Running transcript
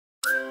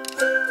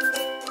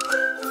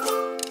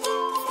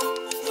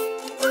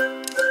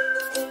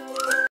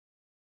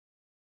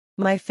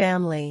My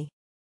family.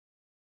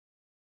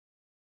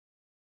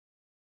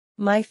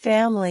 My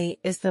family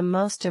is the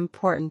most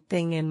important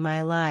thing in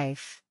my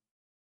life.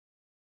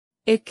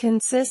 It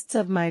consists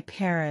of my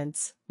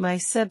parents, my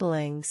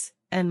siblings,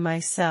 and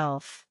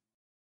myself.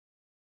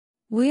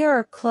 We are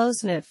a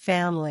close-knit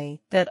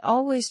family that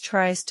always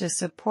tries to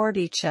support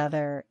each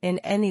other in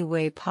any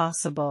way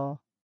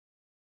possible.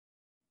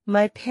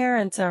 My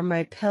parents are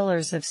my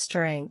pillars of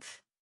strength.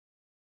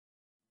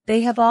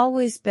 They have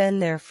always been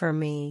there for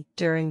me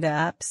during the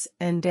ups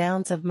and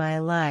downs of my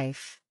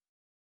life.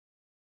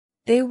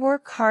 They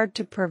work hard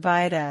to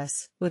provide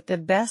us with the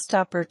best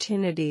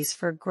opportunities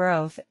for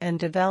growth and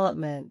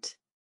development.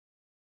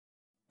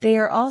 They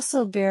are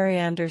also very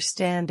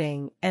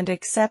understanding and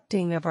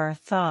accepting of our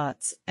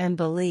thoughts and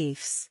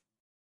beliefs.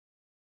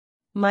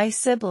 My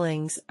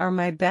siblings are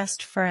my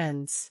best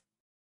friends.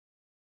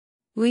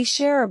 We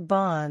share a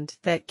bond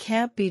that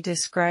can't be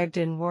described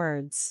in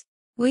words.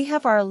 We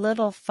have our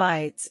little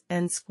fights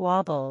and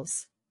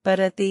squabbles, but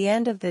at the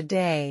end of the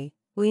day,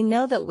 we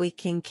know that we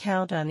can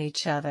count on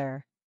each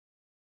other.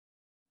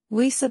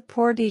 We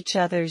support each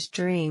other's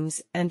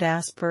dreams and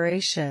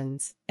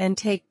aspirations, and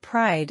take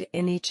pride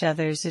in each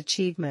other's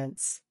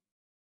achievements.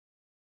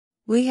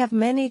 We have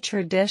many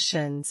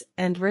traditions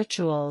and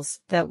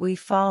rituals that we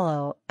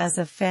follow as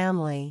a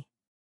family.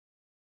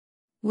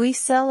 We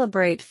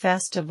celebrate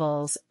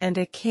festivals and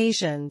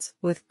occasions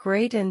with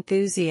great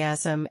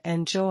enthusiasm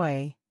and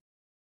joy.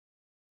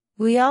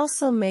 We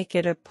also make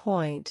it a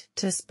point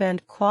to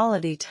spend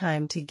quality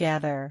time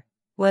together,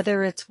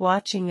 whether it's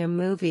watching a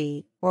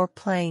movie or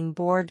playing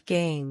board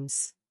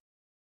games.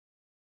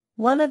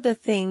 One of the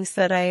things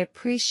that I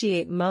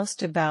appreciate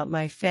most about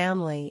my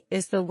family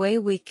is the way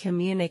we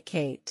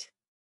communicate.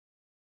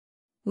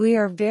 We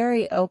are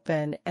very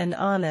open and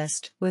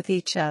honest with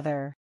each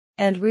other,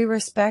 and we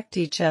respect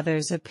each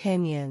other's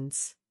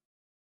opinions.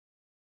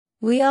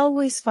 We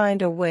always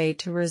find a way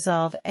to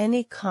resolve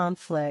any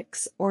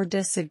conflicts or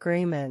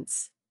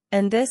disagreements,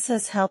 and this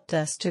has helped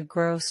us to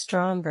grow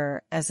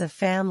stronger as a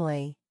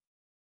family.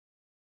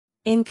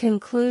 In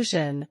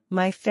conclusion,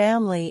 my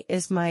family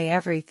is my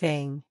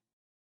everything.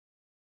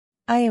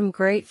 I am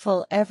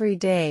grateful every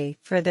day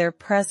for their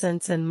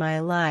presence in my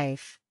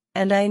life,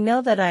 and I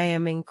know that I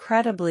am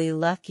incredibly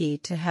lucky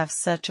to have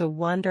such a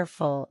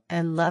wonderful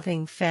and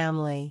loving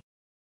family.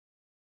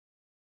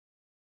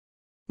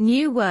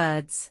 New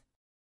words.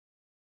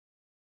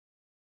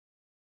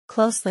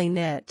 Closely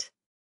knit.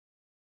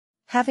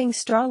 Having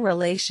strong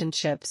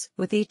relationships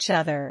with each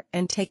other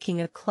and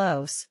taking a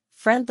close,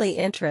 friendly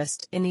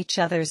interest in each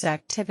other's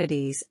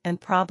activities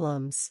and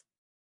problems.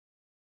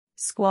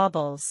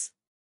 Squabbles.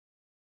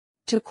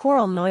 To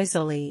quarrel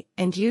noisily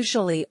and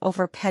usually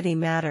over petty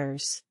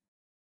matters.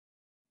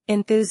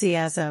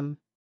 Enthusiasm.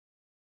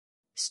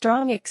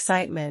 Strong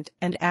excitement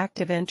and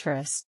active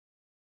interest.